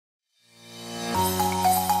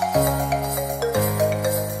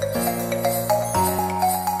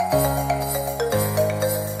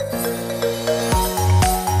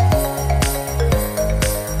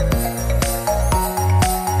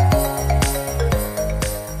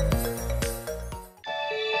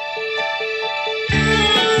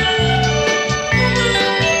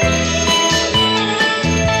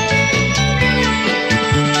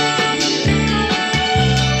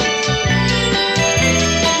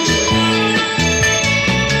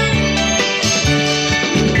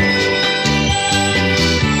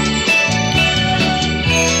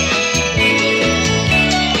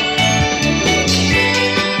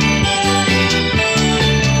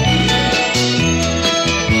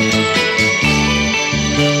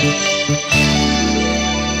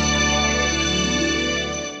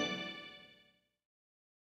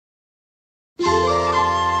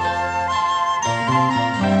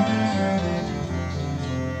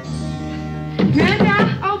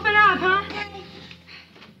Brenda, open up, huh?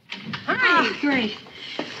 Hi. Oh, great.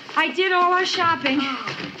 I did all our shopping.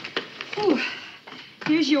 Ooh,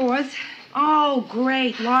 here's yours. Oh,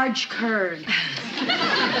 great. Large curd.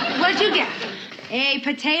 What did you get? A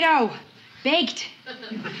potato. Baked.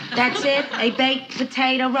 That's it? A baked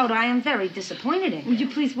potato? Rhoda, I am very disappointed in you. Would you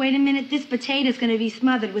please wait a minute? This potato's going to be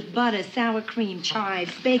smothered with butter, sour cream,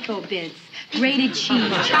 chives, bacon bits, grated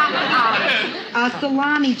cheese, chopped olives,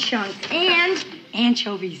 salami chunks, and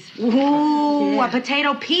anchovies. Ooh, Yeah. a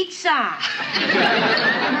potato pizza.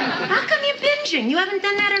 How come you're binging? You haven't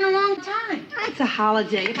done that in a long time. It's a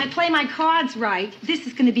holiday. If I play my cards right, this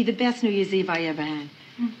is going to be the best New Year's Eve I ever had.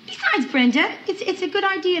 Besides, Brenda, it's a good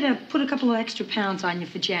idea to put a couple of extra pounds on you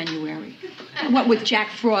for January. What with Jack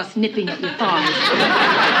Frost nipping at your thighs.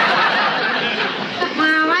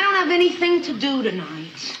 Well, I don't have anything to do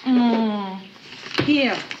tonight.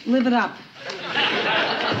 Here, live it up.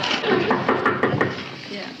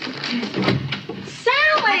 Yeah.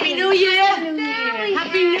 Sally! Happy New Year! Sally!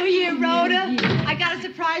 Happy New Year, Rhoda! I got a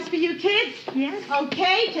surprise for you kids. Yes?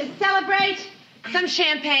 Okay, to celebrate, some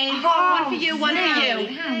champagne. One for you, one for you.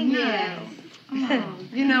 How nice.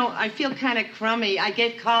 You know, I feel kind of crummy. I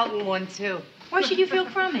gave Carlton one, too. Why should you feel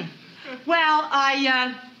crummy? Well,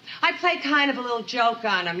 I played kind of a little joke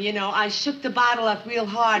on him. You know, I shook the bottle up real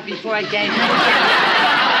hard before I gave him.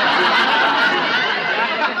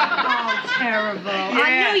 Oh, terrible. Yeah. On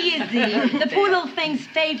New Year's Eve, the poor little thing's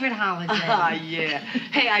favorite holiday. Oh, yeah.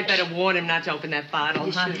 Hey, I better warn him not to open that bottle.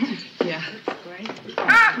 You huh? should. Yeah. Great.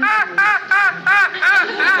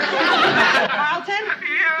 Carlton?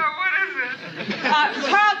 Yeah, what is it?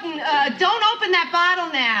 Carlton, don't open that bottle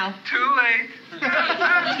now. Too late.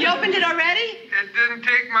 You opened it already? It didn't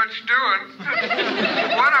take much doing.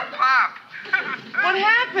 What a pop. What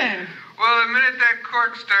happened? Well, the minute that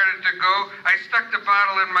cork started to go, I stuck the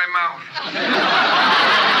bottle in my mouth.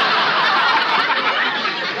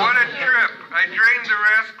 What a trip. I drained the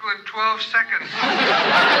rascal in 12 seconds.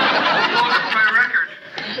 Almost my record.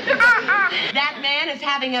 That man is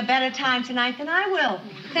having a better time tonight than I will.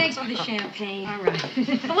 Thanks for the champagne. All right.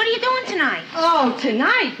 But what are you doing tonight? Oh,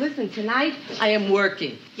 tonight? Listen, tonight I am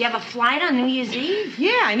working. You have a flight on New Year's Eve?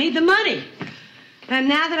 Yeah, I need the money. And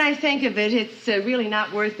now that I think of it, it's really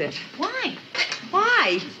not worth it. Why?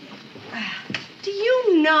 Why? Do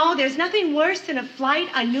you know there's nothing worse than a flight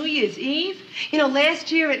on New Year's Eve? You know, last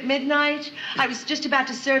year at midnight, I was just about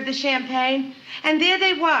to serve the champagne, and there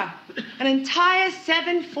they were, an entire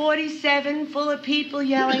 747 full of people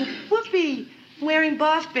yelling, whoopee, wearing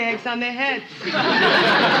bath bags on their heads,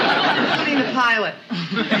 including the pilot.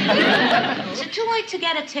 Is it too late to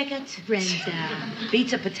get a ticket? Brenda.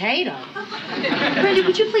 Beats a potato. Brenda,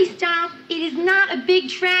 would you please stop? It is not a big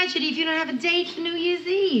tragedy if you don't have a date for New Year's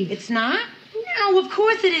Eve. It's not? No, of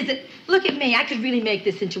course it isn't. Look at me. I could really make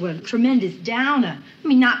this into a tremendous downer. I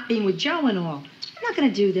mean, not being with Joe and all. I'm not going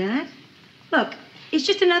to do that. Look, it's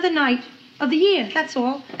just another night of the year, that's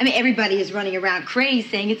all. I mean, everybody is running around crazy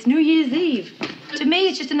saying it's New Year's Eve. To me,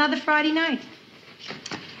 it's just another Friday night.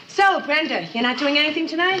 So, Brenda, you're not doing anything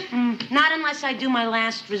tonight? Not unless I do my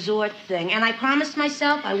last resort thing. And I promised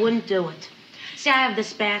myself I wouldn't do it. See, I have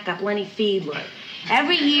this backup, Lenny Fiedler.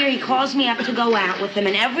 Every year he calls me up to go out with him,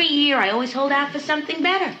 and every year I always hold out for something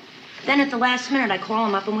better. Then at the last minute, I call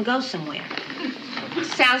him up and we go somewhere.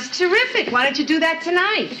 Sounds terrific. Why don't you do that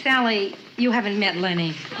tonight? Sally, you haven't met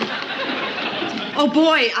Lenny. Oh,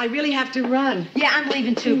 boy, I really have to run. Yeah, I'm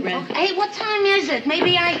leaving too, Brenda. Hey, what time is it?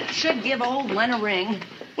 Maybe I should give old Len a ring.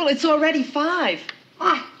 Well, it's already 5.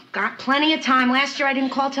 Oh, got plenty of time. Last year I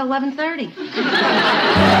didn't call till 11:30.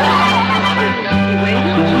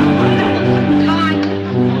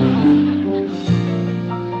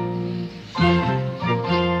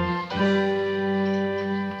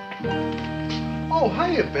 Oh,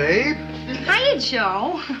 hiya, babe. Hiya,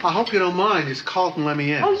 Joe. I hope you don't mind. It's Carlton let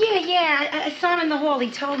me in. Oh, yeah. I saw him in the hall.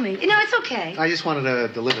 He told me. No, it's okay. I just wanted to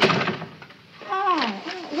deliver it. Oh,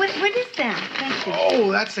 what is that? Thank you.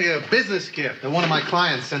 Oh, that's a business gift that one of my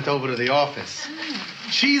clients sent over to the office.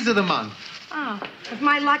 Cheese of the month. Oh, with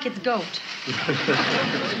my luck, it's goat.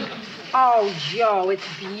 Oh, Joe, it's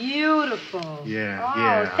beautiful.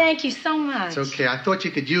 Yeah. Thank you so much. It's okay. I thought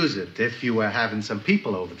you could use it if you were having some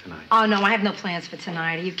people over tonight. Oh, no, I have no plans for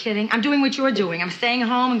tonight. Are you kidding? I'm doing what you're doing. I'm staying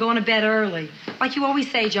home and going to bed early. Like you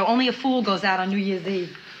always say, Joe, only a fool goes out on New Year's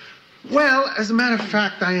Eve. Well, as a matter of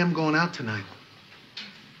fact, I am going out tonight.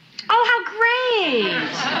 Oh, how great!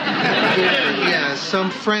 Yeah, some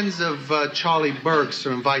friends of Charlie Burke's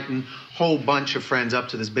are inviting a whole bunch of friends up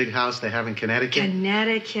to this big house they have in Connecticut.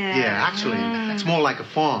 Connecticut. Yeah, actually, it's more like a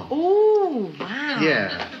farm. Ooh. Oh, wow.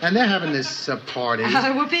 Yeah, and they're having this party.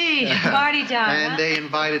 Whoopee, party time. And they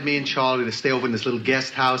invited me and Charlie to stay over in this little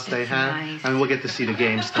guest house they have. Nice. And we'll get to see the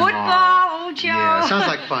games tomorrow. Football, oh, Joe. Yeah, sounds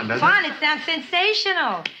like fun, doesn't Fun, it? it sounds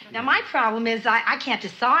sensational. Now, my problem is I can't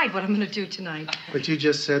decide what I'm going to do tonight. But you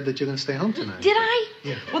just said that you're going to stay home tonight. Did I?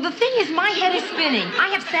 Yeah. Well, the thing is, my head is spinning. I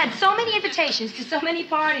have had so many invitations to so many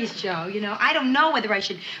parties, Joe. You know, I don't know whether I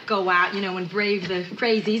should go out, and brave the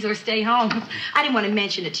crazies or stay home. I didn't want to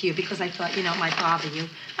mention it to you because I thought, it might bother you.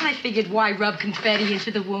 And I figured, why rub confetti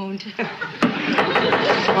into the wound?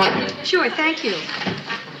 Okay. Sure, thank you.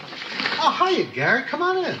 Oh, hiya, Gary. Come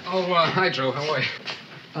on in. Oh, hi, Joe. How are you?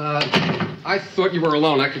 I thought you were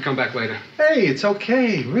alone. I could come back later. Hey, it's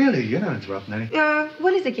okay. Really, you're not interrupting any.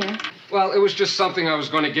 What is it, Gary? Well, it was just something I was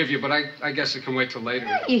going to give you, but I guess it can wait till later.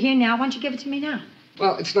 You're here now. Why don't you give it to me now?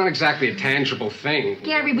 Well, it's not exactly a tangible thing.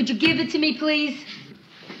 Gary, would you give it to me, please?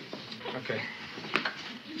 Okay.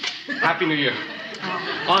 Happy New Year.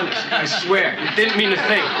 Honest, I swear, it didn't mean a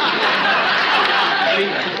thing. I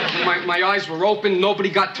mean, my eyes were open, nobody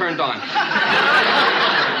got turned on.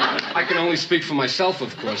 I can only speak for myself,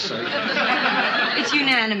 of course. It's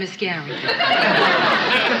unanimous, Gary.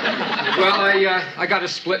 Well, I got a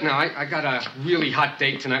split now. I got a really hot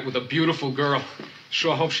date tonight with a beautiful girl.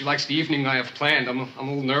 Sure hope she likes the evening I have planned. I'm a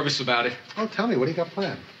little nervous about it. Oh, tell me, what do you got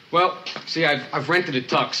planned? Well, see, I've rented a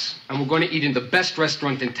tux, and we're going to eat in the best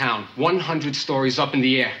restaurant in town, 100 stories up in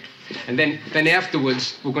the air. And then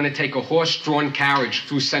afterwards, we're going to take a horse-drawn carriage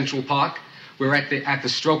through Central Park, where at the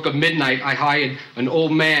stroke of midnight, I hired an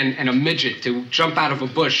old man and a midget to jump out of a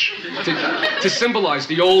bush to symbolize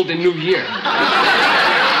the old and new year.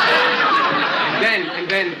 And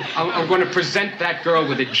then I'm going to present that girl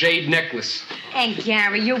with a jade necklace. And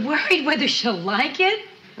Gary, you're worried whether she'll like it?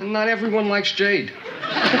 And not everyone likes jade.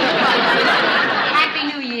 Happy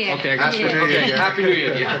New Year. Okay, I got you. Okay, Happy New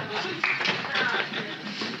Year, yeah.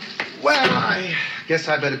 Well, I guess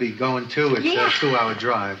I better be going, too. It's Yeah. a 2-hour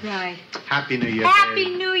drive. Right. Happy New Year, Happy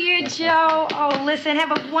babe. New Year, Joe. Oh, listen,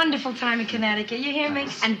 have a wonderful time in Connecticut. You hear me?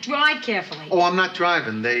 And drive carefully. Oh, I'm not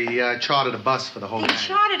driving. They chartered a bus for the whole They gang.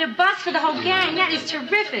 chartered a bus for the whole gang. That is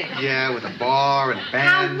terrific. Yeah, with a bar and a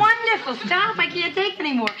How band. wonderful. Stop. I can't take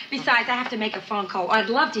anymore. Besides, I have to make a phone call. I'd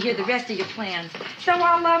love to hear the rest of your plans. So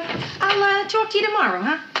I'll talk to you tomorrow,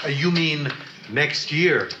 huh? You mean next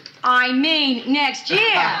year? I mean, next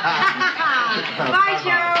year. Bye,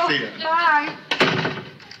 Joe. See ya. Bye.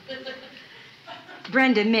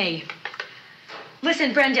 Brenda, me.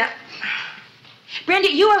 Listen, Brenda.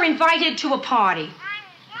 Brenda, you are invited to a party.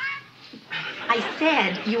 I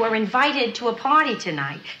said you are invited to a party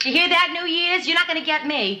tonight. Do you hear that, New Year's? You're not going to get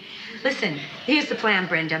me. Listen, here's the plan,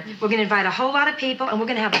 Brenda. We're going to invite a whole lot of people, and we're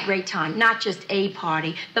going to have a great time. Not just a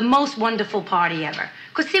party, the most wonderful party ever.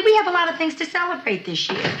 Because, see, we have a lot of things to celebrate this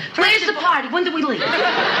year. Where's the party? When do we leave?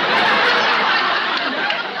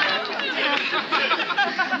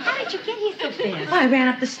 How did you get here so fast? Well, I ran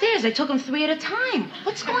up the stairs. I took them 3 at a time.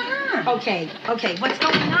 What's going on? Okay. What's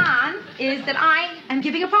going on is that I am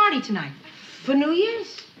giving a party tonight. For New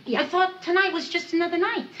Year's? Yeah. I thought tonight was just another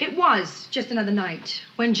night. It was just another night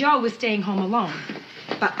when Joe was staying home alone.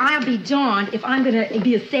 But I'll be darned if I'm going to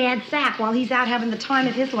be a sad sack while he's out having the time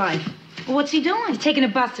of his life. Well, what's he doing? He's taking a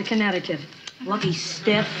bus to Connecticut. Lucky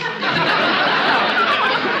stiff. You're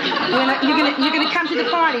gonna come to the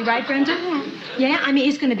party, right, Brenda? Yeah, I mean,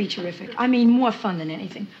 it's gonna be terrific. I mean, more fun than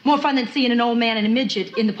anything. More fun than seeing an old man and a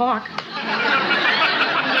midget in the park.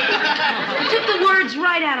 You took the words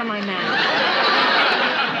right out of my mouth.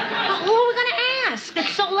 Well, who are we going to ask?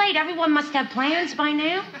 It's so late. Everyone must have plans by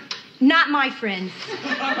now. Not my friends.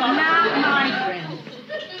 Not my friends.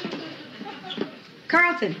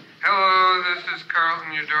 Carlton. Hello, this is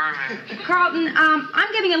Carlton, your doorman. Carlton,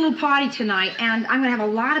 I'm giving a little party tonight, and I'm going to have a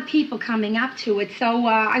lot of people coming up to it, so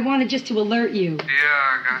I wanted just to alert you. Yeah,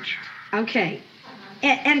 I gotcha. Okay.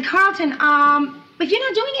 And Carlton, if you're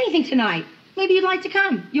not doing anything tonight, maybe you'd like to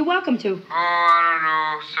come. You're welcome to. Oh, I don't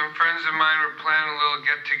know. Some friends of mine were planning a little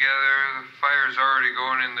get-together. The fire's already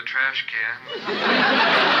going in the trash can.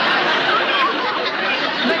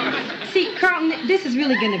 See, Carlton, this is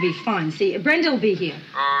really going to be fun. See, Brenda will be here.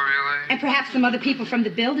 Oh, really? And perhaps some other people from the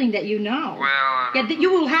building that you know. Well, I don't...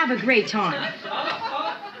 You will have a great time.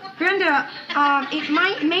 Brenda, it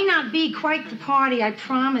may not be quite the party I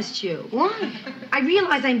promised you. What? I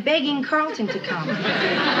realize I'm begging Carlton to come. Well,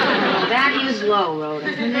 that is low,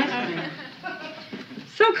 Rhoda.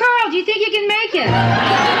 So, Carl, do you think you can make it?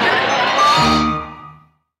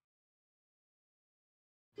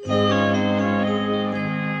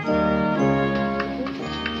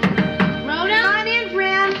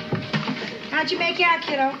 What'd you make out,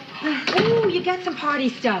 kiddo? Ooh, you got some party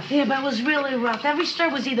stuff. Yeah, but it was really rough. Every store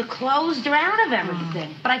was either closed or out of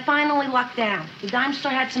everything. But I finally lucked out. The dime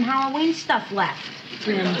store had some Halloween stuff left.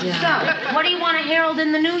 Brenda. So, what do you want to herald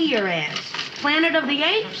in the new year as? Planet of the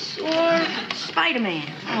Apes or Spider-Man?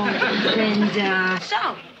 Oh, Brenda.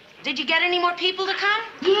 So, did you get any more people to come?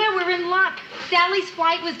 Yeah, we're in luck. Sally's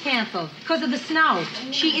flight was canceled because of the snow.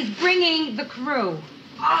 She is bringing the crew.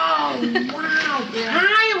 Oh, wow.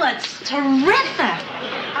 Pilots, terrific.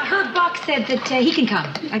 Herb Buck said that he can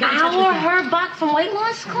come. I got in touch with Our him. Herb Buck from Weight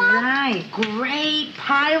Loss Club? Right. Great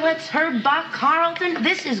pilots, Herb Buck, Carlton.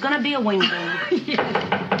 This is going to be a wing game.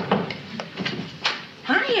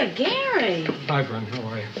 Hiya, Gary. Hi, Bren. How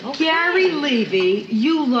are you? Okay. Gary Levy,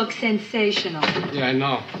 you look sensational. Yeah, I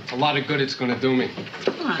know. A lot of good it's going to do me.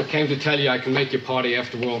 I came to tell you I can make your party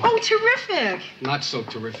after all. Oh, terrific. Not so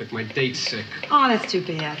terrific. My date's sick. Oh, that's too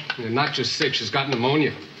bad. Yeah, not just sick. She's got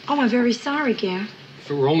pneumonia. Oh, I'm very sorry, Gary. If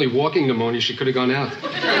it were only walking pneumonia, she could have gone out.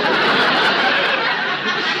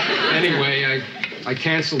 Anyway, I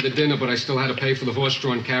canceled the dinner, but I still had to pay for the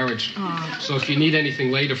horse-drawn carriage. Oh. So if you need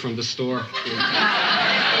anything later from the store...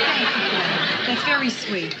 That's very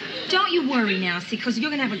sweet. Don't you worry now, see, because you're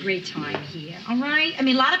going to have a great time here, all right? I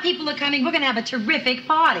mean, a lot of people are coming. We're going to have a terrific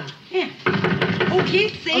party. Yeah. Oh,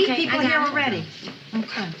 kids, see? Okay, People I are here got it. already.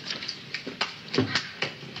 Okay.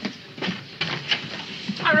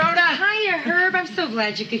 Hi, Rhoda. Hiya, Herb. I'm so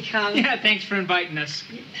glad you could come. Yeah, thanks for inviting us.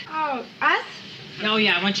 Oh, us? Oh,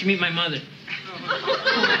 yeah, I want you to meet my mother.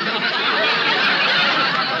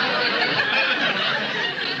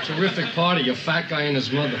 Terrific party. A fat guy and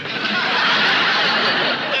his mother.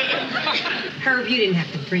 Herb, you didn't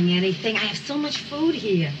have to bring anything. I have so much food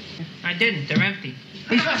here. I didn't. They're empty.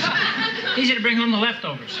 Easy to bring home the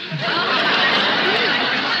leftovers.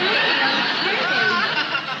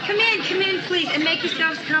 Come in, please, and make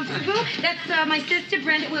yourselves comfortable. That's my sister,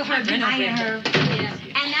 Brenda. Well, Herb, Brenda, I Brenda. Herb. Yeah.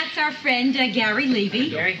 And that's our friend, Gary Levy.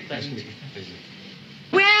 Gary, nice to meet you.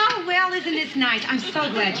 Well, isn't this nice? I'm so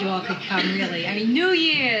glad you all could come, really. I mean, New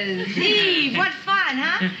Year's Eve, what fun,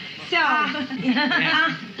 huh? So,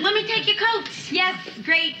 Let me take your coats. yes,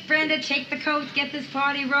 great, Brenda, take the coats, get this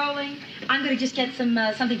party rolling. I'm going to just get some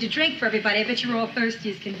something to drink for everybody. I bet you're all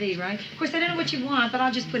thirsty as can be, right? Of course, I don't know what you want, but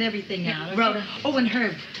I'll just put everything out. Okay? Rhoda. Oh, and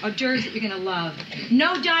Herb, hors d'oeuvres that you're going to love.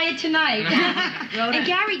 No diet tonight. Rhoda. And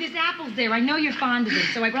Gary, there's apples there. I know you're fond of it,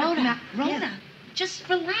 so I put them out. Rhoda, Yeah. just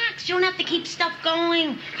relax. You don't have to keep stuff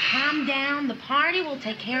going. Calm down. The party will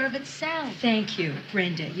take care of itself. Thank you,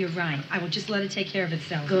 Brenda. You're right. I will just let it take care of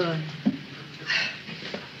itself. Good.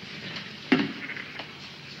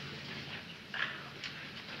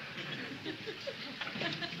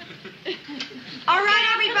 All right,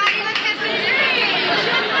 everybody, let's have some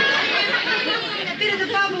drinks. A bit of the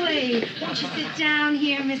bubbly. Won't you sit down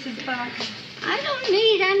here, Mrs. Buck? I don't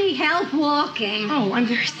need any help walking. Oh, I'm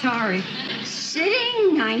very sorry.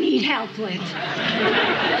 Sitting, I need help with. All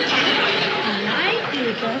right, here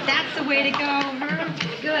we go. That's the way to go, Herb.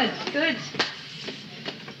 Good.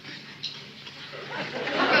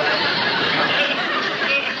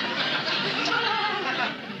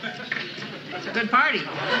 It's a good party.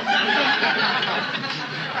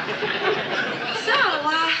 So,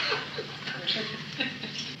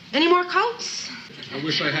 any more coats? I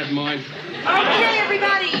wish I had mine. Okay,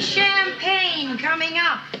 everybody, champagne coming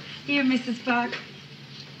up. Here, Mrs. Buck.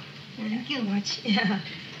 Thank you much. Yeah.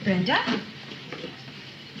 Brenda?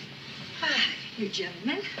 You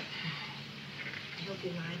gentlemen. I hope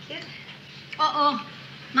you like it. Uh-oh,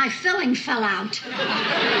 my filling fell out.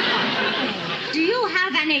 Do you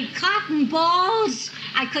have any cotton balls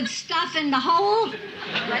I could stuff in the hole?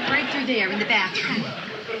 Right through there in the bathroom.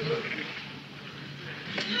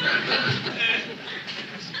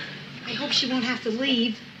 I hope she won't have to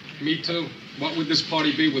leave. Me too. What would this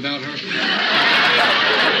party be without her?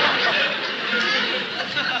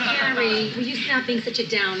 Gary, will you stop being such a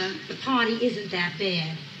downer? The party isn't that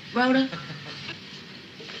bad. Rhoda?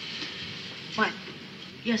 What?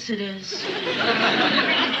 Yes, it is.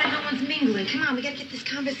 No one's mingling. Come on, we gotta get this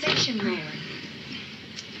conversation rolling.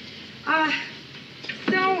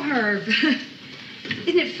 So, Herb,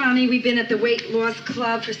 isn't it funny we've been at the Weight Loss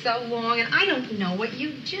Club for so long, and I don't know what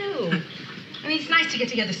you do. I mean, it's nice to get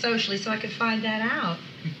together socially so I could find that out.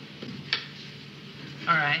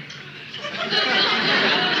 All right.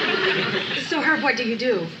 So, Herb, what do you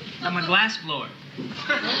do? I'm a glass blower.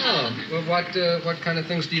 Oh, well, what kind of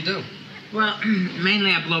things do you do? Well,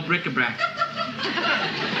 mainly I blow bric-a-brac.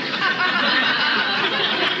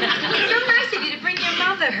 It's so nice of you to bring your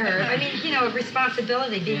mother, Herb. I mean, you know, a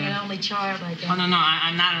responsibility being an only child like that. Oh, no,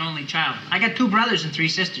 I'm not an only child. I got 2 brothers and 3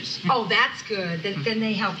 sisters. Oh, that's good. Then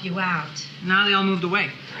they help you out. Now they all moved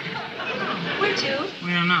away. Where to?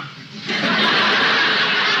 We don't know.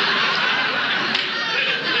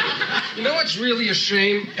 You know what's really a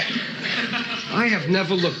shame? I have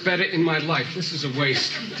never looked better in my life. This is a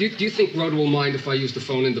waste. Do you think Rhoda will mind if I use the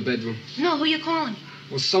phone in the bedroom? No, who you calling?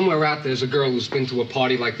 Well, somewhere out there's a girl who's been to a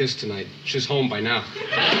party like this tonight. She's home by now.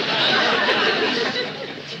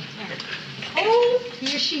 Oh,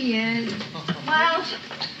 here she is. Well,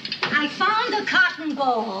 I found a cotton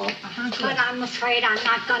ball, but I'm afraid I'm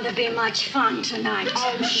not going to be much fun tonight.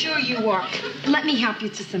 Oh, sure you are. Let me help you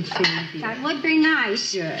to some food. Dear. That would be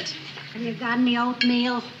nice. Good. Have you got any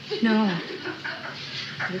oatmeal? No.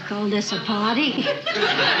 You call this a party?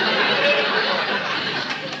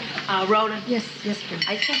 Rhoda? Yes, please.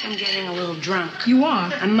 I think I'm getting a little drunk. You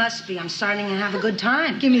are? I must be. I'm starting to have a good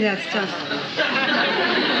time. Give me that stuff.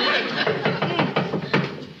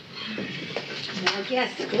 Well,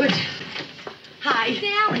 yes, good. Hi.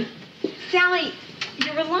 Sally. Sally,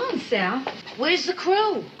 you're alone, Sal. Where's the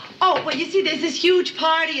crew? Oh, well, you see, there's this huge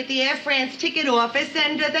party at the Air France ticket office,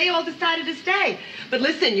 and they all decided to stay. But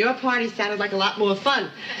listen, your party sounded like a lot more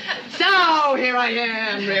fun. So, here I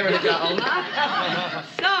am, ready to go.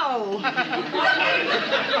 So,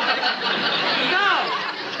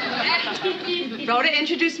 Rhoda,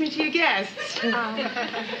 introduce me to your guests.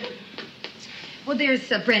 Well, there's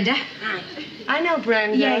Brenda. I know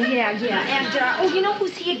Brenda. Yeah. And, you know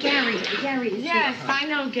who's here? Gary. Gary is Yes, here. I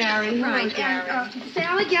know Gary. Right. And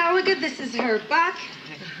Sally Gallagher, this is her Buck,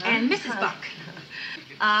 and Mrs. Buck.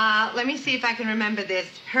 Let me see if I can remember this.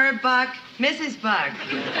 Her Buck, Mrs. Buck.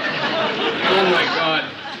 Oh, my God.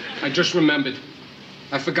 I just remembered.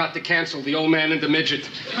 I forgot to cancel The Old Man and the Midget.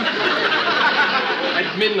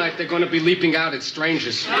 At midnight, they're going to be leaping out at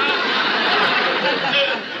strangers.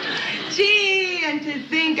 Gee, and to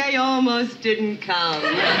think I almost didn't come.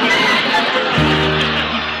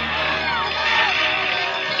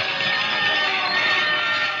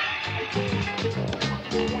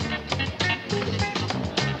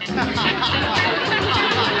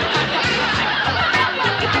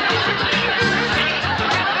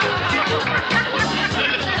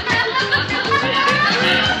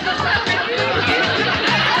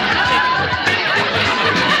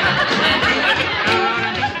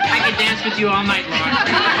 With you all night long.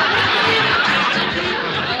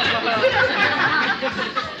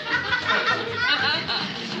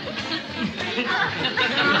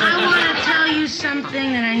 I want to tell you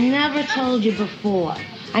something that I never told you before.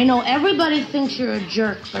 I know everybody thinks you're a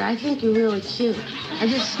jerk, but I think you're really cute. I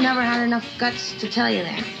just never had enough guts to tell you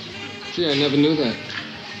that. Gee, I never knew that.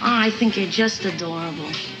 Oh, I think you're just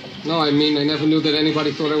adorable. No, I mean, I never knew that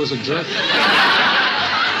anybody thought I was a jerk.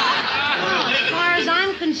 As far as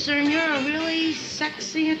I'm concerned, you're a really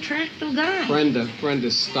sexy, attractive guy.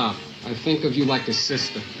 Brenda, stop. I think of you like a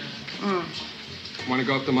sister. Oh. Want to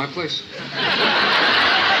go up to my place?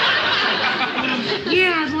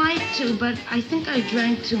 Yeah, I'd like to, but I think I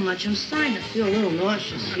drank too much. I'm starting to feel a little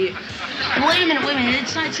nauseous here. Wait a minute.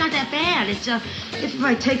 It's not that bad. It's if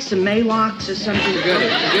I take some Maalox or something. Forget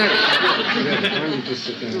it. Why don't you just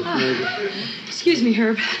sit down? Excuse me,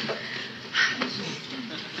 Herb.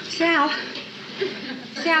 Sal,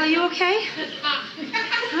 are you okay?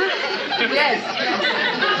 Yes.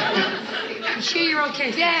 You sure you're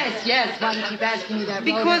okay? Yes. Why do you keep asking me that?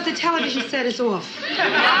 Because the television set is off.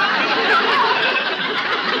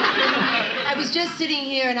 I was just sitting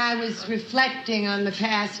here and I was reflecting on the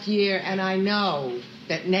past year, and I know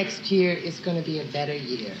that next year is going to be a better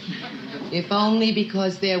year. If only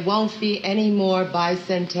because there won't be any more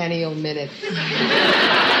bicentennial minutes.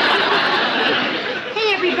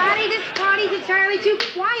 Hey, everybody, this party's entirely too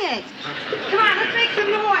quiet. Come on, let's make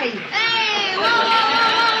some noise. Hey,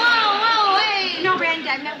 whoa, hey. No,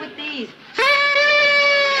 Brenda, I meant with these.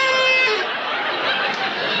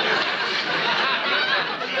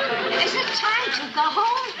 Is it time to go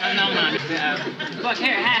home? No. Look,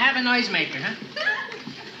 here, have a noisemaker, huh?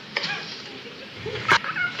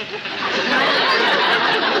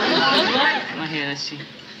 Well, here, let's see.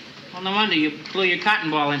 Well, no wonder you blew your cotton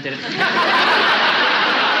ball into it. All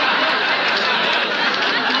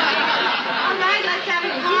right, let's have a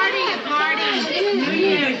party. New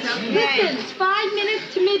Year's, okay. Listen, it's 5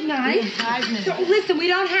 minutes to midnight. 5 minutes. So, listen, we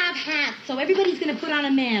don't have hats, so everybody's going to put on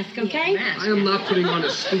a mask, okay? I am not putting on a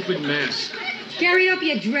stupid mask. Gary, don't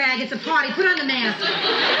be a drag. It's a party. Put on the mask. Put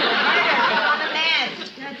on the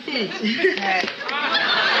mask. That's it. Okay.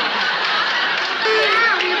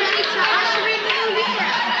 Now, are you ready to usher in the new year?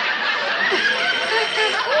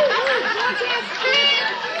 Ooh, broadcast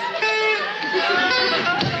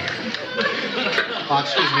Oh,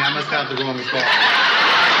 excuse me, I must have the wrong spot.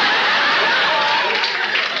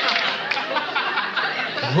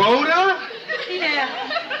 Rhoda? Yeah.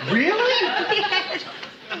 Really? Yes.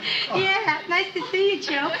 Yeah. Nice to see you,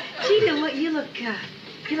 Joe. Gee, you look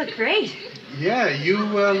great. Yeah, you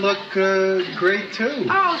look great too.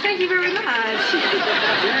 Oh, thank you very much.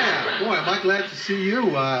 Yeah, boy, am I glad to see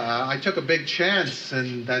you. I took a big chance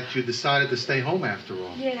and that you decided to stay home after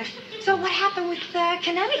all. Yeah. So what happened with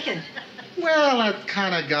Connecticut? Well, it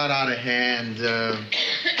kind of got out of hand.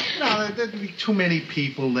 There'd be too many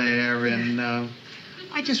people there, and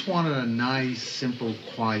I just wanted a nice, simple,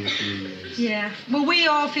 quiet New Year's. Yeah. Well, we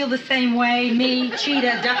all feel the same way. Me,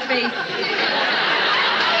 Cheetah, Duckface.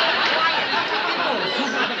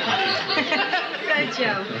 Good,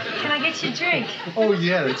 Joe. Can I get you a drink? Oh,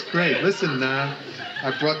 yeah, that's great. Listen, I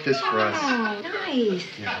brought this for us. Oh, nice.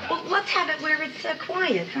 Yeah. Well, let's have it where it's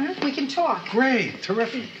quiet, huh? We can talk. Great,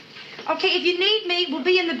 terrific. Okay, if you need me, we'll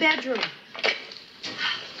be in the bedroom.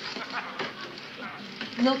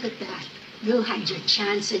 Look at that. You had your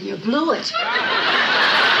chance and you blew it. Are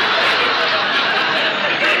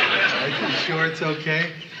you sure it's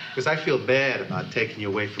okay? Because I feel bad about taking you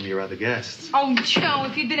away from your other guests. Oh, Joe,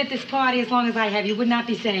 if you'd been at this party as long as I have, you would not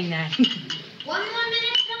be saying that. 1 more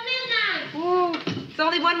minute till midnight. Oh, it's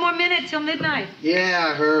only 1 more minute till midnight. Yeah,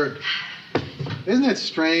 I heard. Isn't it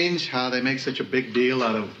strange how they make such a big deal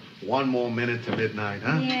out of 1 more minute to midnight,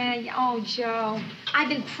 huh? Yeah, oh, Joe. I've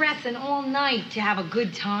been pressing all night to have a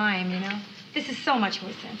good time, you know? This is so much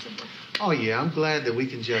more sensible. Oh, yeah, I'm glad that we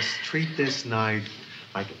can just treat this night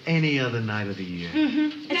like any other night of the year.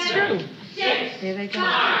 Mm-hmm. It's true. 6, Here they go.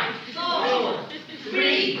 5, 4,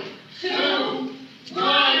 3, 2, 1.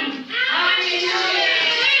 Happy New Year!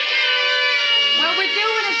 Well, we're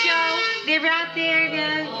doing it, Joe. They're out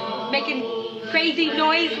there making crazy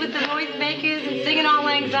noise with the noisemakers and singing all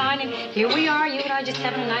lang syne. And here we are, you and I just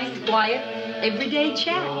having a nice, quiet, everyday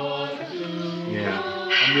chat. Yeah,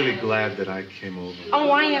 I'm really glad that I came over.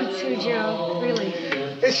 Oh, I am too, Joe. Really.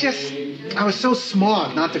 It's just, I was so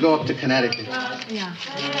smart not to go up to Connecticut. Yeah. Yeah,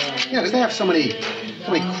 because they have so many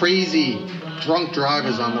crazy drunk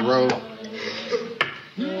drivers on the road.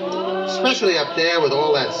 Especially up there with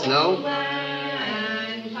all that snow.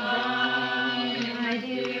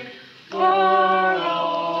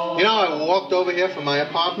 You know, I walked over here from my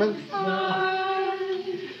apartment. I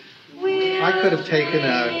could have taken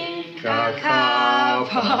a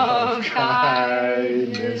cup of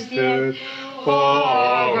kindness to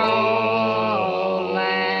pour all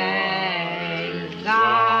lang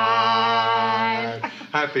syne.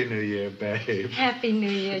 Happy New Year, babe. Happy New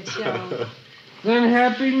Year, Joe. Then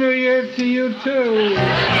Happy New Year to you, too.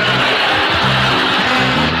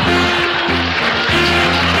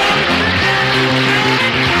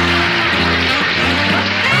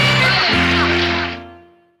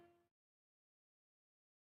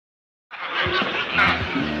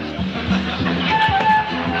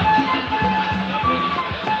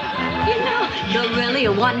 You're really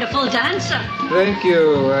a wonderful dancer. Thank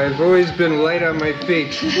you. I've always been light on my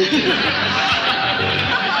feet.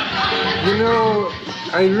 You know,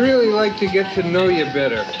 I'd really like to get to know you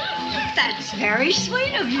better. That's very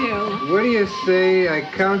sweet of you. What do you say I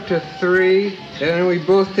count to 3, and then we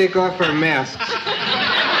both take off our masks?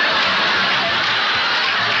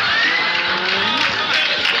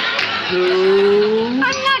 Two. I'm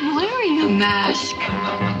not wearing a mask.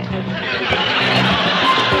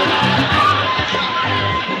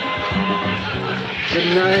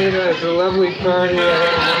 Good night. It's a lovely party.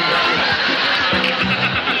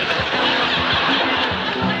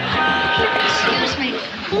 Excuse me,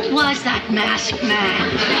 who was that masked man?